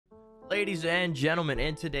Ladies and gentlemen,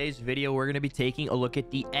 in today's video, we're going to be taking a look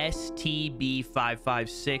at the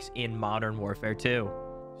STB-556 in Modern Warfare 2.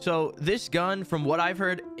 So this gun, from what I've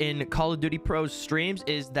heard in Call of Duty Pro's streams,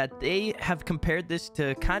 is that they have compared this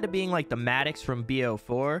to kind of being like the Maddox from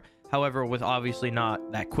BO4. However, with obviously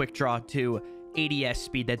not that quick draw to ADS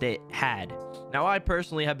speed that they had. Now, I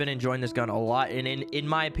personally have been enjoying this gun a lot, and in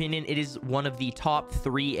my opinion, it is one of the top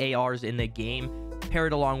 3 ARs in the game,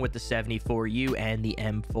 paired along with the 74U and the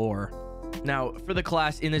M4. Now, for the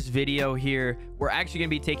class in this video here, we're actually going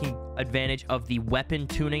to be taking advantage of the weapon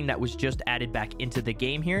tuning that was just added back into the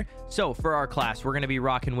game here. So for our class, we're going to be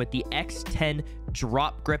rocking with the X10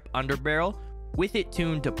 drop grip underbarrel, with it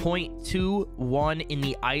tuned to 0.21 in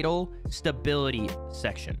the idle stability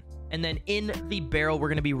section. And then in the barrel, we're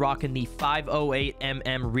going to be rocking the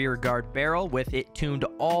 508mm rear guard barrel, with it tuned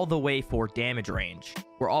all the way for damage range.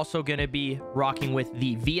 We're also going to be rocking with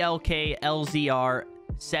the VLK LZR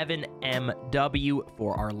 7MW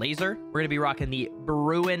for our laser. We're going to be rocking the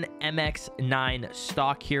Bruin MX9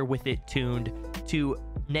 stock here, with it tuned to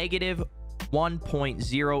negative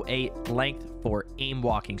 1.08 length for aim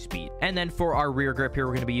walking speed. And then for our rear grip here,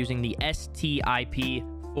 we're going to be using the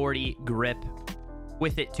STIP-40 grip,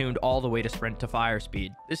 with it tuned all the way to sprint to fire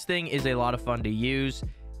speed. This thing is a lot of fun to use.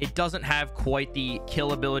 It doesn't have quite the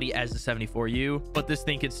kill ability as the 74U, but this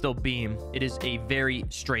thing can still beam. It is a very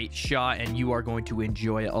straight shot, and you are going to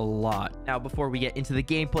enjoy it a lot. Now, before we get into the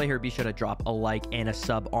gameplay here, be sure to drop a like and a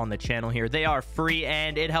sub on the channel here. They are free,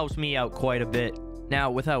 and it helps me out quite a bit. Now,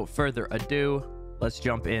 without further ado, let's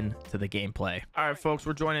jump into the gameplay. All right, folks,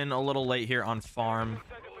 we're joining a little late here on farm.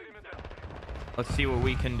 Let's see what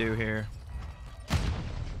we can do here.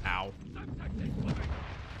 Ow.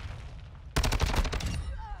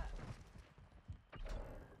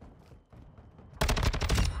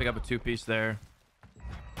 Pick up a 2-piece there.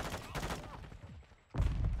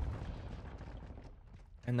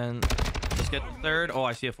 And then let's get the third. Oh,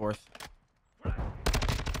 I see a fourth.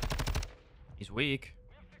 He's weak.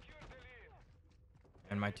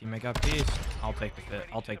 And my teammate got piece. I'll take the fifth.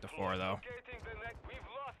 I'll take the 4 though.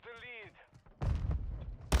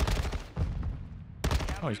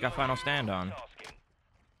 Oh, he's got final stand on.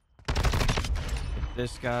 Get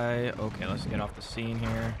this guy. Okay, let's get off the scene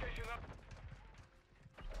here.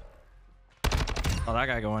 Oh, that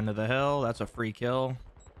guy going to the hill. That's a free kill.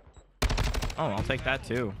 Oh, I'll take that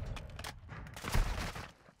too.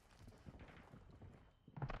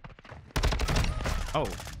 Oh,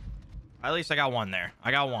 at least I got one there.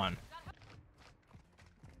 I got one.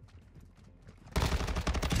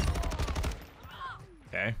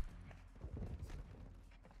 Okay.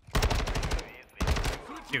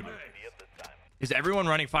 Dude, is everyone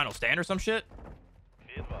running final stand or some shit?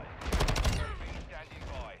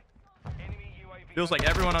 Feels like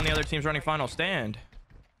everyone on the other team's running final stand.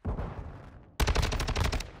 All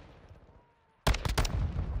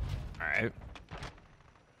right.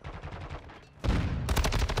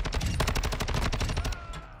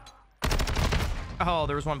 Oh,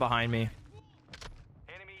 there was one behind me.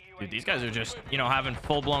 Dude, these guys are just, you know, having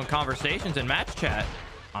full-blown conversations in match chat.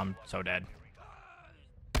 I'm so dead.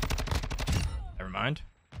 Never mind.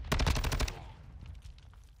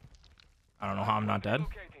 I don't know how I'm not dead.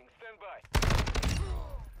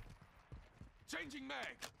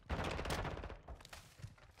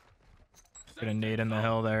 Get a nade in the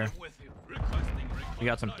hill there. We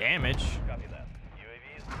got some damage.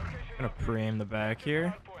 Gonna pre-aim the back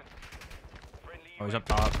here. Oh, he's up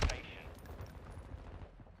top.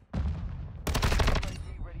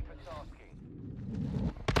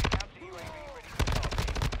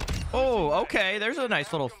 Oh, okay. There's a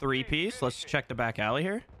nice little 3-piece. Let's check the back alley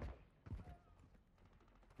here.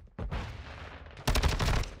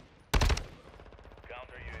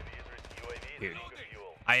 Dude,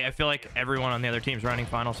 I feel like everyone on the other team's running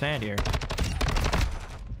final stand here.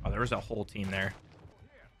 Oh, there was a whole team there.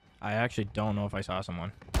 I actually don't know if I saw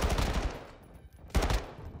someone.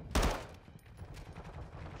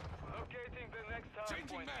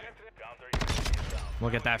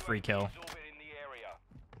 Look at that free kill.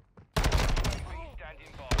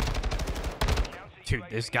 Dude,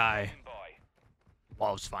 this guy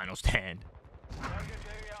loves final stand.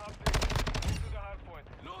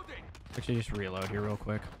 Actually, just reload here real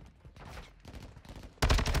quick. I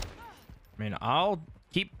mean, I'll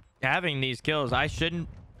keep having these kills. I shouldn't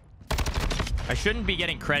be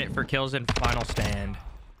getting credit for kills in final stand. I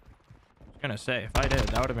was gonna say, if I did,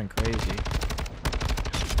 that would have been crazy.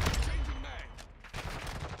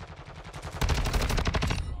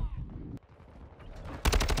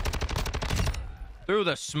 Through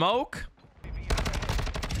the smoke.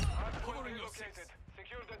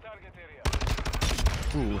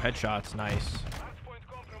 Ooh, headshots. Nice.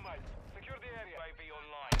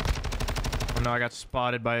 Oh no, I got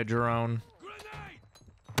spotted by a drone.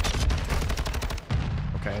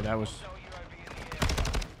 Okay, that was...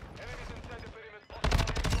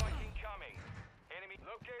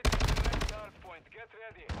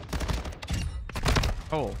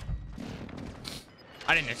 Oh.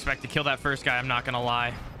 I didn't expect to kill that first guy, I'm not gonna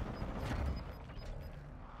lie.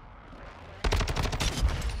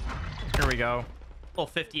 Here we go. Full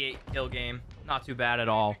 58 kill game. Not too bad at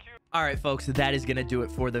all. All right, folks, that is going to do it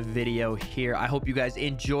for the video here. I hope you guys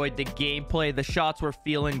enjoyed the gameplay. The shots were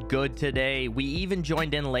feeling good today. We even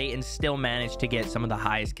joined in late and still managed to get some of the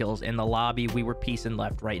highest kills in the lobby. We were piecing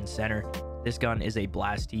left, right, and center. This gun is a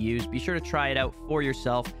blast to use. Be sure to try it out for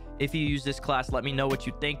yourself. If you use this class, let me know what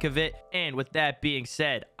you think of it. And with that being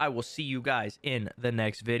said, I will see you guys in the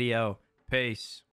next video. Peace.